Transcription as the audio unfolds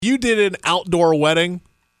You did an outdoor wedding?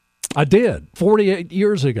 I did 48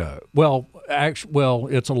 years ago. Well,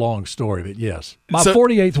 it's a long story, but yes. My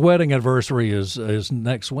 48th wedding anniversary is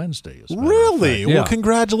next Wednesday. Really? Yeah. Well,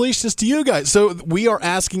 congratulations to you guys. So we are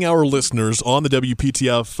asking our listeners on the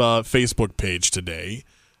WPTF Facebook page today,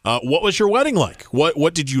 what was your wedding like?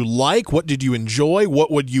 What did you like? What did you enjoy? What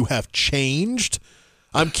would you have changed?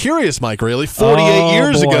 I'm curious, Mike Raley. 48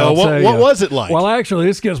 years ago, what was it like? Well, actually,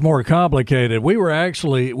 this gets more complicated. We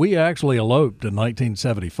actually eloped in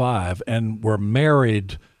 1975 and were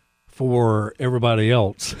married for everybody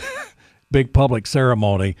else. Big public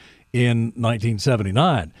ceremony in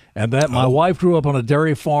 1979. And my wife grew up on a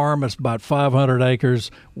dairy farm. It's about 500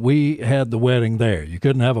 acres. We had the wedding there. You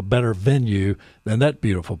couldn't have a better venue than that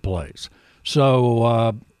beautiful place.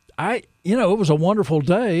 So it was a wonderful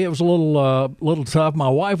day. It was a little tough. My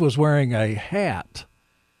wife was wearing a hat,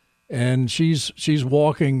 and she's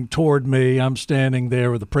walking toward me. I'm standing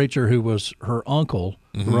there with the preacher who was her uncle,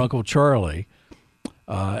 her Uncle Charlie,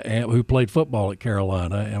 and who played football at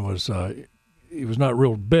Carolina and was he was not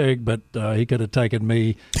real big, but he could have taken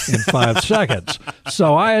me in 5 seconds.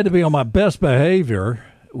 So I had to be on my best behavior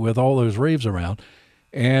with all those reeves around.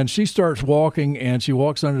 And she starts walking, and she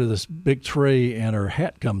walks under this big tree, and her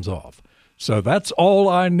hat comes off. So that's all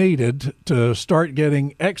I needed to start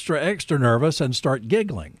getting extra nervous and start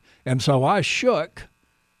giggling. And so I shook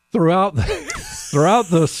throughout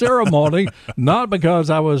the ceremony, not because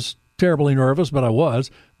I was terribly nervous,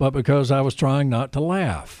 but because I was trying not to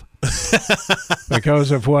laugh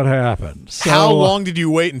because of what happened. So, how long did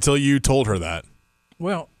you wait until you told her that?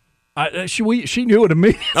 Well, she knew it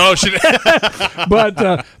immediately. Oh, she did. But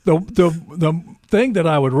the thing that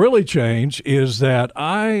I would really change is that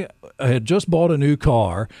I had just bought a new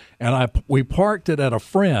car, and we parked it at a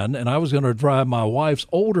friend, and I was going to drive my wife's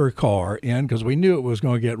older car in because we knew it was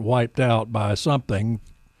going to get wiped out by something,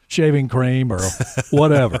 shaving cream or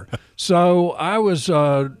whatever. So I was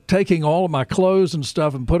taking all of my clothes and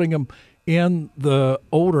stuff and putting them in the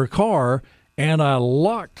older car, and I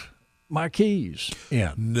locked my keys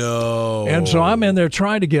in. No. And so I'm in there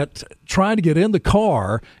trying to get in the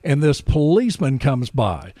car, and this policeman comes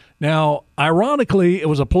by. Now, ironically, it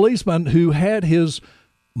was a policeman who had his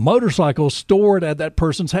motorcycle stored at that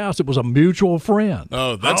person's house. It was a mutual friend.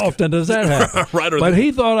 Oh, that's how often does that happen? Right. But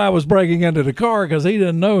he thought I was breaking into the car because he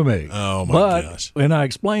didn't know me. Oh, my gosh. When I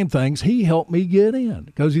explained things, he helped me get in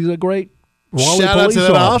because he's a great Raleigh Shout out police to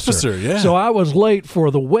that officer. Yeah. So I was late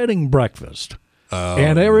for the wedding breakfast. Oh,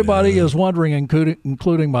 and everybody is wondering,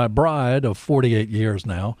 including my bride of 48 years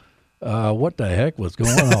now, what the heck was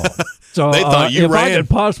going on. So they thought you if ran. I could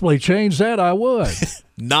possibly change that, I would.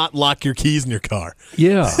 Not lock your keys in your car.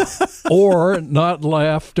 Yeah. Or not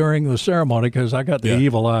laugh during the ceremony because I got the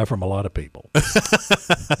evil eye from a lot of people.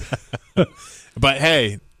 But,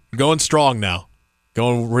 hey, going strong now.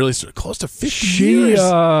 Going really close to 50 years.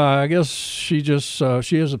 I guess she has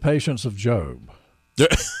the patience of Job.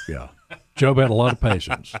 Yeah. Job had a lot of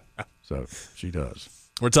patience, so she does.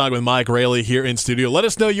 We're talking with Mike Raley here in studio. Let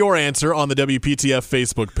us know your answer on the WPTF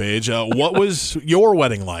Facebook page. What was your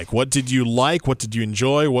wedding like? What did you like? What did you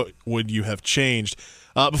enjoy? What would you have changed?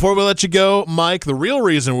 Before we let you go, Mike, the real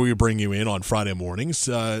reason we bring you in on Friday mornings,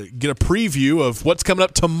 get a preview of what's coming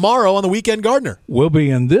up tomorrow on the Weekend Gardener. We'll be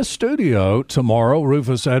in this studio tomorrow.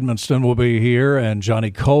 Rufus Edmonston will be here, and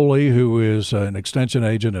Johnny Coley, who is an extension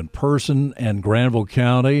agent in Person and Granville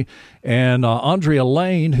County, and Andrea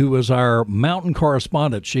Lane, who is our mountain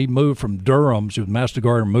correspondent. She moved from Durham. She was Master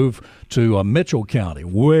Gardener, moved to Mitchell County,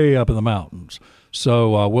 way up in the mountains.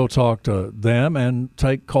 So we'll talk to them and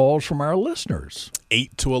take calls from our listeners.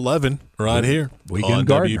 8 to 11 right here Weekend on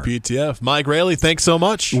Gardener. WPTF. Mike Raley, thanks so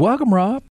much. You're welcome, Rob.